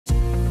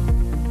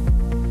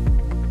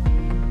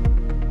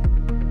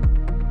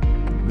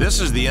This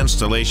is the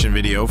installation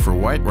video for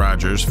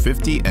White-Rodgers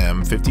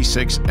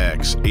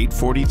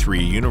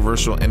 50M56X-843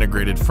 Universal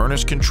Integrated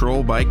Furnace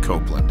Control by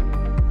Copeland.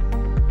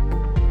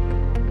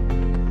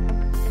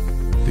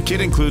 The kit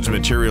includes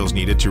materials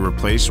needed to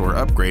replace or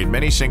upgrade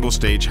many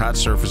single-stage hot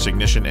surface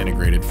ignition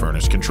integrated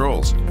furnace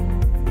controls.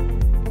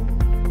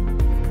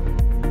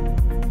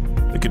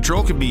 The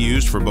control can be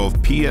used for both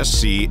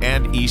PSC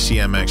and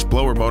ECMx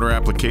blower motor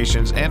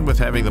applications, and with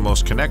having the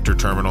most connector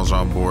terminals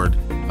on board,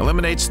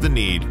 eliminates the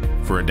need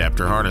for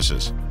adapter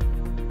harnesses.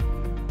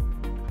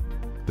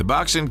 The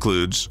box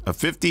includes a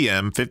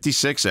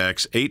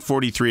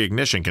 50M56X-843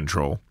 ignition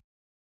control,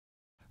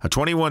 a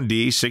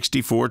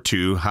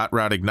 21D64-2 hot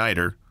rod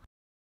igniter,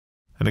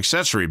 an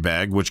accessory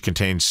bag which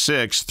contains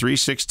 6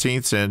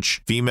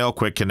 3/16" female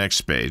quick connect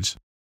spades,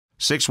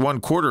 6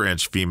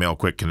 1/4" female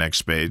quick connect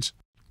spades,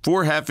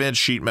 4 1/2"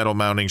 sheet metal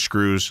mounting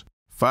screws,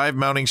 5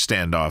 mounting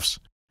standoffs,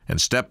 and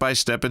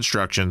step-by-step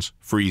instructions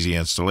for easy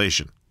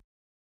installation.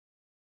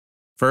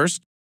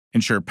 First,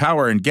 ensure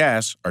power and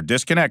gas are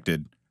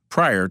disconnected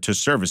prior to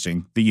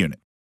servicing the unit.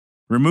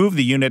 Remove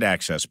the unit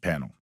access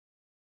panel.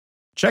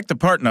 Check the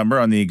part number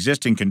on the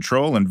existing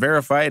control and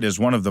verify it is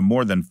one of the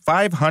more than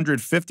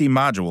 550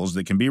 modules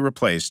that can be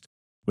replaced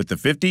with the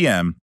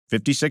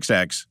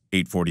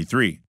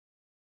 50M56X-843.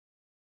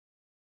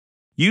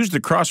 Use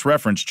the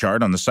cross-reference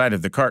chart on the side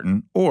of the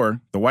carton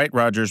or the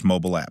White-Rodgers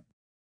mobile app.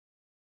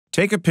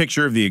 Take a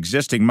picture of the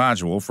existing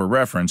module for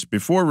reference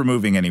before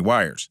removing any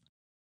wires.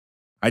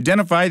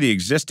 Identify the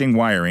existing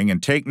wiring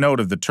and take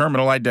note of the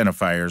terminal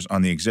identifiers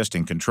on the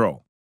existing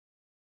control.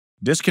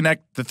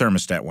 Disconnect the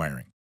thermostat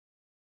wiring.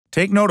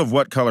 Take note of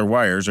what color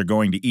wires are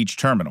going to each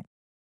terminal.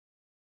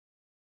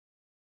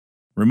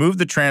 Remove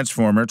the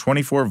transformer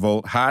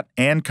 24-volt hot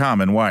and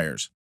common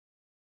wires.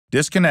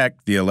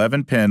 Disconnect the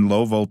 11-pin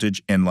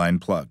low-voltage inline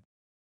plug.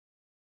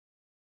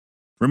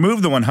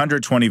 Remove the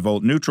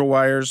 120-volt neutral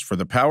wires for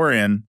the power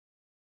in,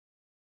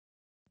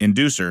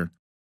 inducer,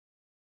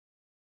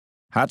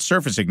 hot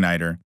surface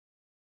igniter,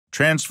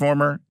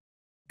 transformer,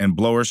 and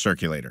blower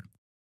circulator.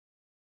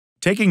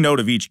 Taking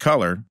note of each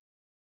color,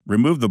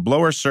 remove the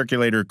blower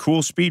circulator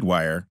cool speed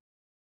wire,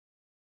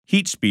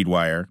 heat speed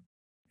wire,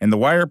 and the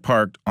wire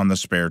parked on the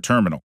spare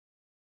terminal.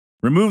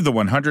 Remove the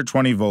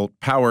 120-volt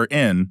power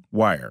in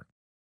wire.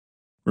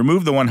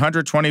 Remove the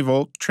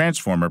 120-volt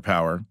transformer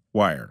power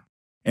wire.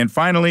 And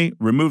finally,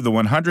 remove the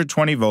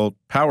 120-volt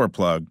power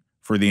plug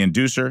for the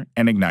inducer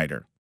and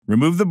igniter.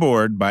 Remove the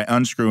board by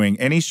unscrewing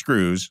any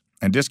screws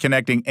and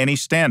disconnecting any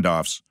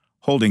standoffs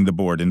holding the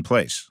board in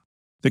place.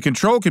 The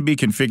control can be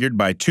configured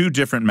by 2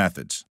 different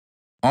methods.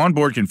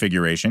 Onboard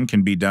configuration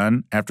can be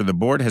done after the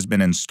board has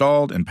been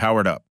installed and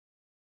powered up.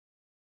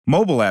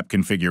 Mobile app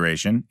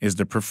configuration is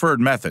the preferred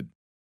method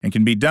and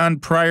can be done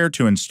prior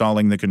to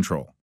installing the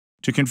control.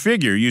 To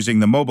configure using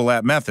the mobile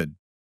app method,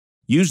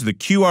 use the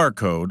QR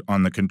code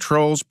on the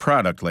control's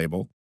product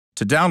label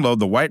to download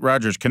the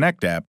White-Rodgers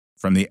Connect app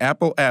from the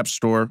Apple App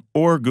Store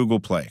or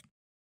Google Play.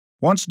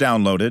 Once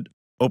downloaded,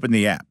 open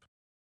the app.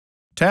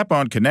 Tap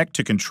on Connect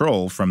to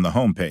Control from the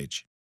home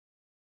page.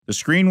 The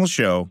screen will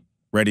show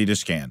Ready to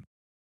Scan.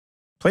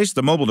 Place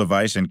the mobile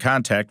device in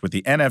contact with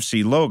the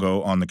NFC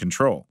logo on the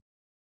control.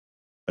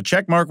 A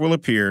check mark will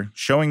appear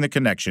showing the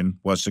connection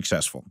was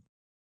successful.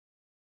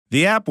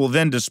 The app will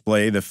then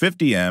display the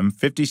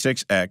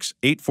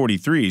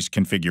 50M56X-843's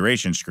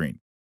configuration screen.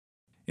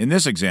 In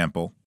this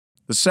example,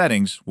 the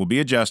settings will be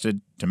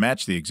adjusted to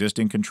match the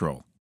existing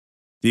control.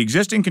 The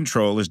existing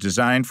control is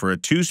designed for a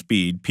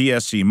 2-speed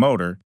PSC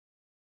motor,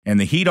 and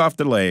the heat-off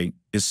delay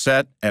is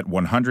set at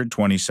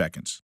 120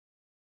 seconds.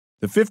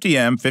 The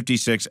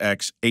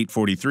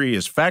 50M56X-843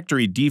 is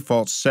factory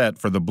default set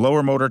for the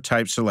blower motor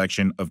type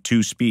selection of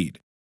 2-speed,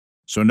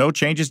 so no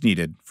changes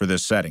needed for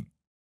this setting.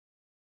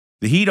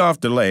 The heat-off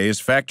delay is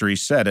factory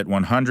set at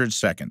 100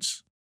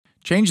 seconds.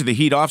 Change the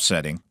heat-off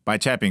setting by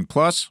tapping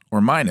plus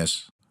or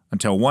minus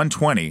until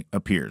 120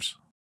 appears.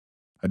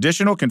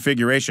 Additional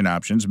configuration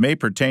options may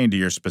pertain to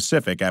your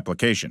specific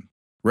application.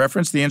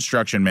 Reference the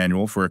instruction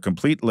manual for a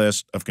complete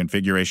list of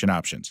configuration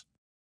options.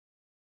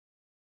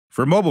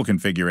 For mobile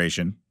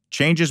configuration,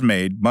 changes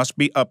made must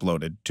be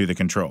uploaded to the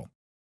control.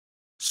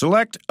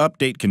 Select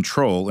Update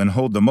Control and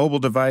hold the mobile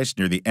device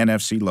near the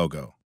NFC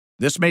logo.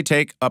 This may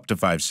take up to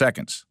 5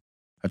 seconds.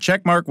 A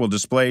check mark will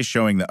display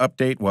showing the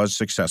update was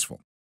successful.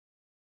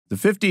 The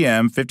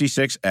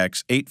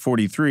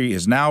 50M56X-843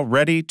 is now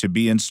ready to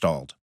be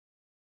installed.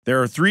 There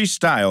are 3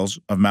 styles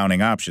of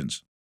mounting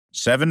options: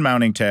 7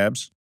 mounting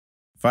tabs,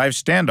 5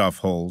 standoff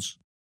holes,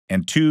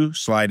 and 2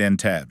 slide-in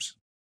tabs.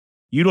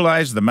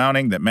 Utilize the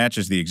mounting that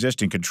matches the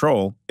existing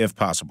control if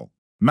possible.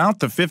 Mount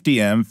the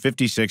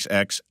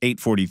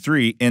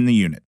 50M56X-843 in the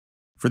unit.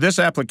 For this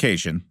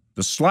application,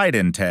 the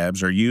slide-in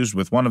tabs are used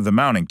with one of the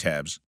mounting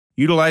tabs,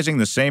 utilizing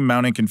the same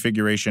mounting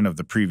configuration of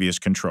the previous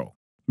control.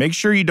 Make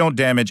sure you don't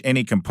damage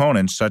any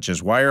components such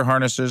as wire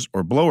harnesses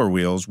or blower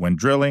wheels when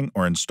drilling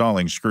or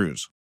installing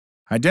screws.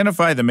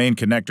 Identify the main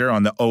connector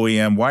on the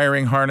OEM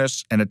wiring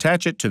harness and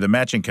attach it to the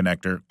matching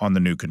connector on the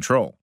new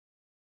control.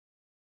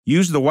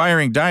 Use the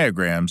wiring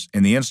diagrams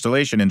in the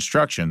installation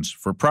instructions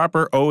for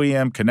proper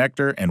OEM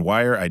connector and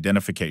wire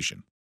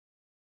identification.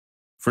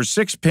 For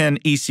 6-pin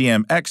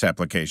ECMx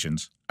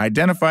applications,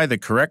 identify the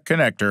correct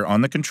connector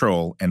on the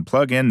control and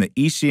plug in the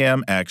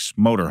ECMx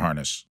motor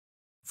harness.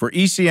 For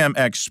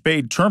ECMx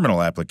spade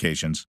terminal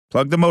applications,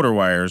 plug the motor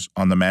wires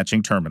on the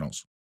matching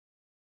terminals.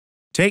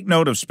 Take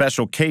note of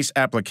special case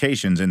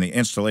applications in the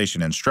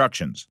installation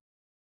instructions.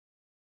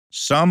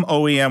 Some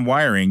OEM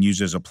wiring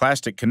uses a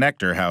plastic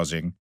connector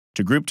housing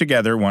to group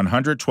together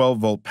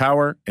 112-volt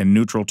power and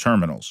neutral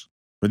terminals.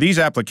 For these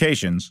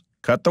applications,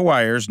 cut the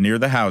wires near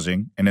the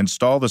housing and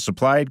install the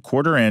supplied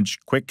 1/4-inch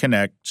Quick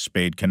Connect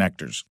spade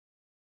connectors.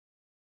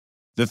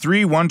 The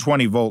three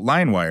 120-volt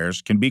line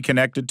wires can be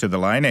connected to the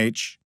line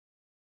H,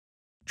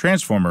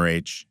 transformer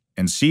H,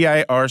 and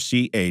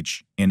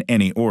CIRC-H in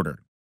any order,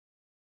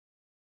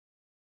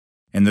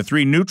 and the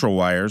three neutral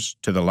wires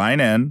to the line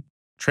N,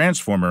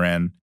 transformer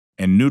N,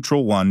 and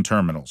neutral 1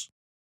 terminals.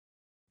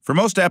 For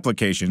most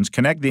applications,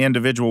 connect the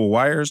individual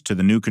wires to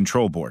the new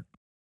control board.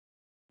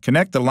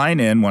 Connect the line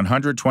in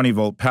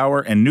 120-volt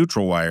power and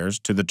neutral wires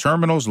to the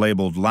terminals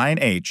labeled line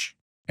H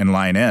and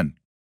line N.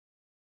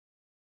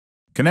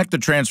 Connect the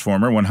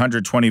transformer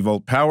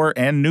 120-volt power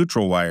and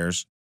neutral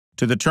wires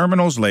to the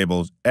terminals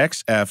labeled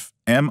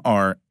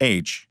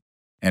XF-MR-H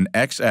and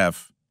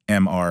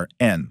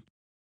XF-MR-N.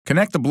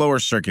 Connect the blower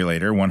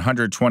circulator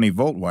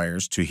 120-volt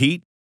wires to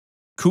heat,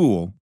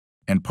 cool,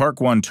 and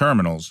Park 1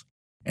 terminals,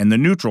 and the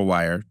neutral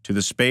wire to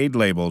the spade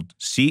labeled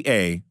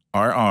CARRN.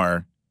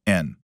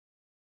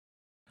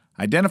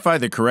 Identify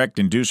the correct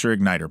inducer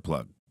igniter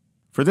plug.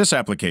 For this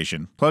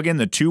application, plug in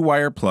the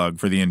 2-wire plug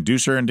for the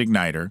inducer and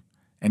igniter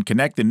and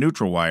connect the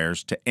neutral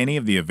wires to any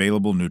of the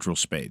available neutral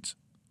spades.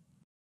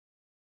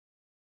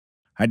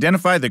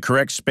 Identify the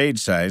correct spade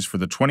size for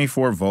the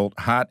 24-volt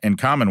hot and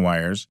common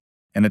wires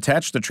and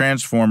attach the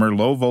transformer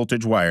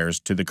low-voltage wires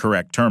to the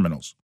correct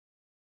terminals.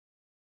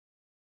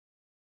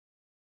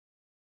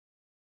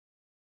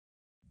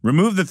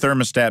 Remove the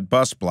thermostat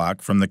bus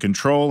block from the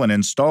control and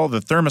install the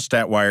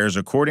thermostat wires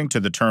according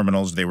to the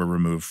terminals they were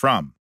removed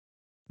from.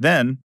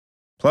 Then,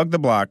 plug the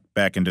block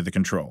back into the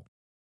control.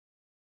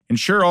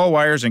 Ensure all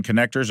wires and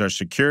connectors are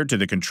secured to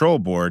the control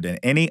board and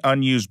any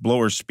unused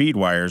blower speed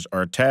wires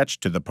are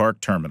attached to the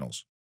park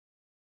terminals.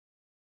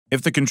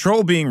 If the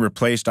control being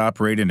replaced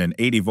operated an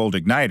 80-volt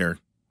igniter,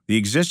 the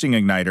existing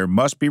igniter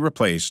must be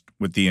replaced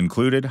with the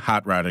included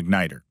hot rod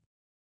igniter.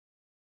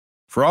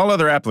 For all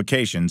other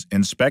applications,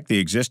 inspect the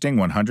existing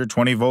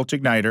 120-volt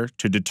igniter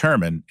to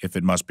determine if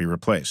it must be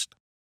replaced.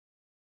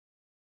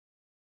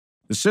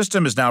 The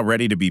system is now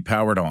ready to be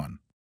powered on.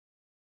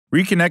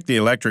 Reconnect the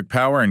electric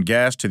power and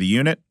gas to the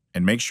unit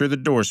and make sure the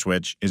door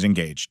switch is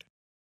engaged.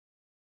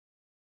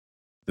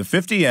 The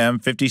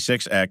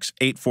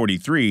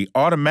 50M56X-843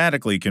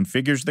 automatically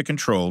configures the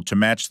control to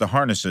match the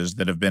harnesses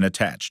that have been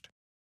attached.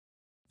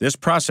 This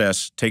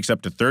process takes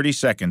up to 30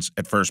 seconds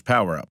at first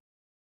power-up.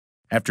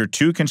 After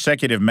 2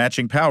 consecutive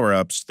matching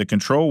power-ups, the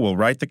control will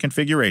write the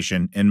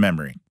configuration in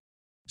memory.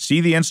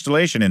 See the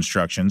installation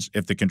instructions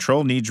if the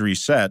control needs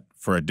reset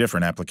for a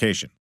different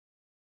application.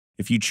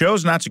 If you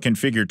chose not to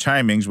configure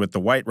timings with the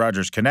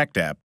White-Rodgers Connect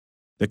app,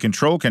 the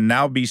control can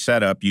now be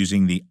set up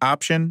using the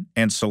Option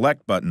and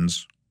Select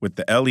buttons with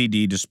the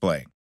LED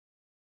display.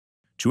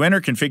 To enter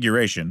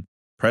configuration,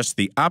 press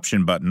the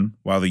Option button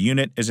while the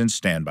unit is in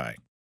standby.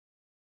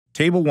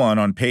 Table 1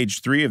 on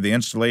page 3 of the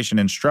installation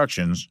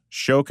instructions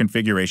show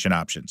configuration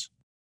options.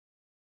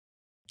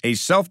 A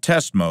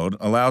self-test mode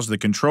allows the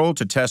control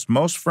to test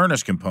most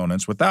furnace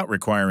components without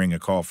requiring a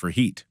call for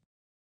heat.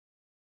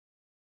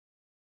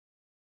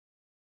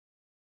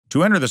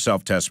 To enter the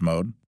self-test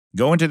mode,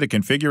 go into the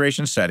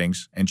configuration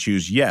settings and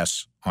choose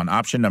Yes on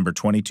option number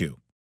 22.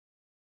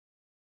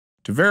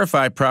 To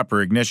verify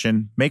proper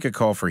ignition, make a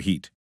call for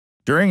heat.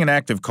 During an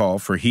active call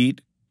for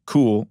heat,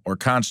 cool, or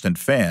constant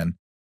fan,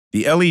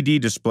 the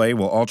LED display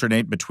will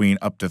alternate between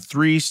up to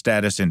 3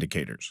 status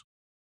indicators.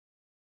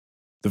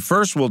 The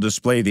first will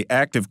display the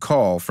active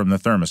call from the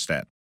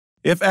thermostat.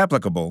 If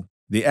applicable,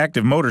 the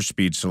active motor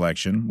speed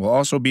selection will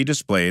also be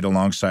displayed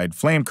alongside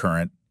flame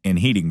current in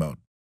heating mode.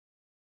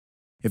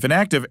 If an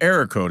active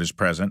error code is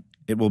present,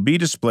 it will be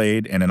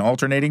displayed in an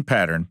alternating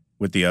pattern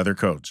with the other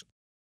codes.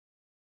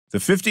 The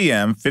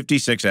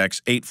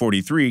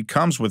 50M56X-843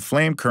 comes with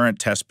flame current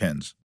test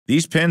pins.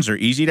 These pins are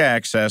easy to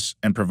access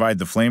and provide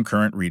the flame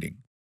current reading.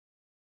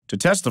 To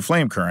test the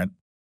flame current,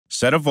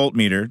 set a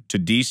voltmeter to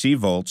DC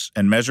volts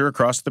and measure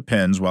across the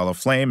pins while a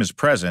flame is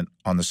present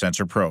on the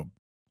sensor probe.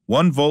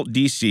 1 volt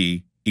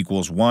DC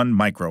equals 1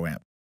 microamp.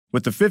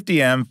 With the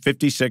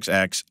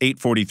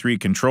 50M56X-843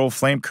 control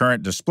flame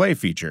current display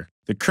feature,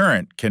 the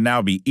current can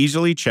now be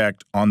easily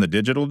checked on the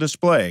digital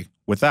display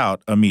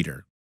without a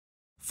meter.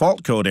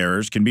 Fault code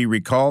errors can be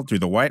recalled through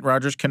the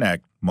White-Rodgers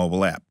Connect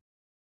mobile app.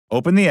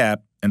 Open the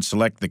app and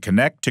select the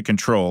Connect to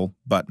Control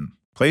button.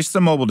 Place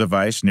the mobile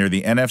device near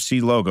the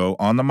NFC logo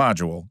on the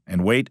module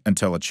and wait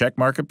until a check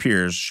mark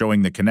appears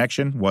showing the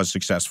connection was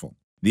successful.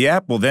 The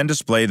app will then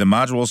display the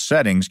module's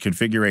settings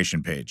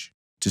configuration page.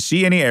 To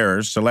see any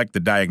errors, select the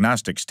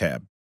Diagnostics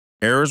tab.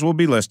 Errors will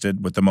be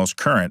listed with the most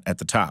current at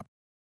the top.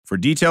 For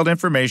detailed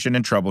information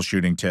and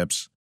troubleshooting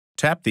tips,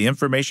 tap the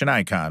information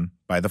icon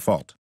by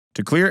default.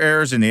 To clear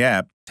errors in the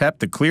app, tap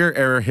the Clear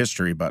Error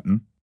History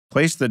button,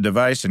 place the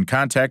device in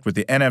contact with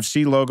the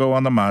NFC logo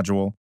on the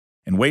module,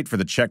 and wait for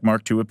the check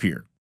mark to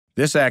appear.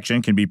 This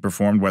action can be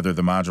performed whether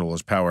the module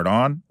is powered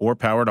on or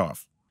powered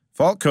off.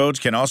 Fault codes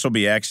can also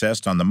be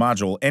accessed on the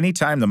module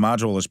anytime the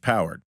module is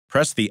powered.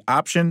 Press the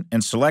Option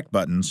and Select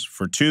buttons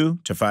for 2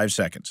 to 5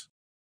 seconds.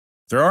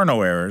 If there are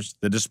no errors,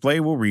 the display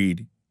will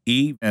read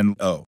E and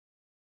O.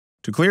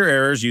 To clear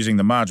errors using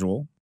the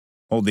module,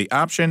 hold the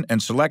Option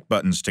and Select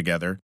buttons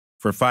together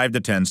for 5 to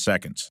 10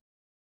 seconds.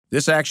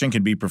 This action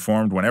can be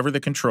performed whenever the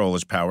control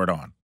is powered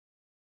on.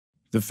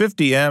 The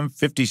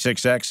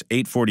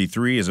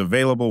 50M56X-843 is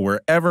available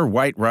wherever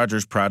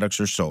White-Rodgers products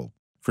are sold.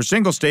 For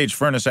single-stage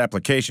furnace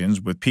applications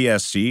with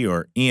PSC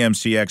or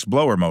ECMx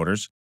Blower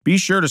Motors, be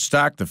sure to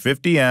stock the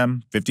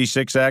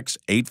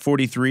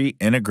 50M56X-843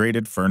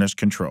 integrated furnace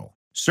control.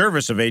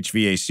 Service of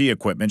HVAC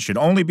equipment should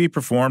only be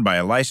performed by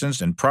a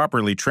licensed and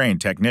properly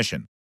trained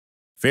technician.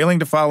 Failing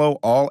to follow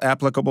all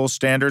applicable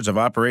standards of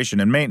operation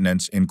and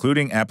maintenance,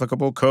 including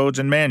applicable codes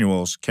and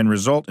manuals, can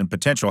result in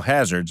potential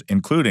hazards,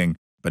 including,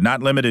 but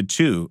not limited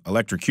to,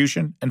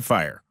 electrocution and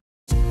fire.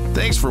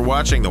 Thanks for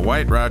watching the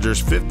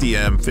White-Rodgers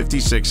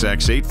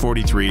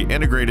 50M56X-843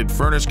 integrated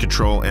furnace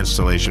control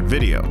installation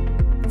video.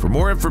 For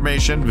more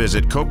information,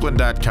 visit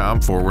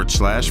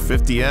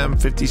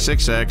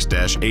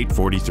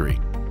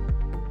copeland.com/50M56X-843.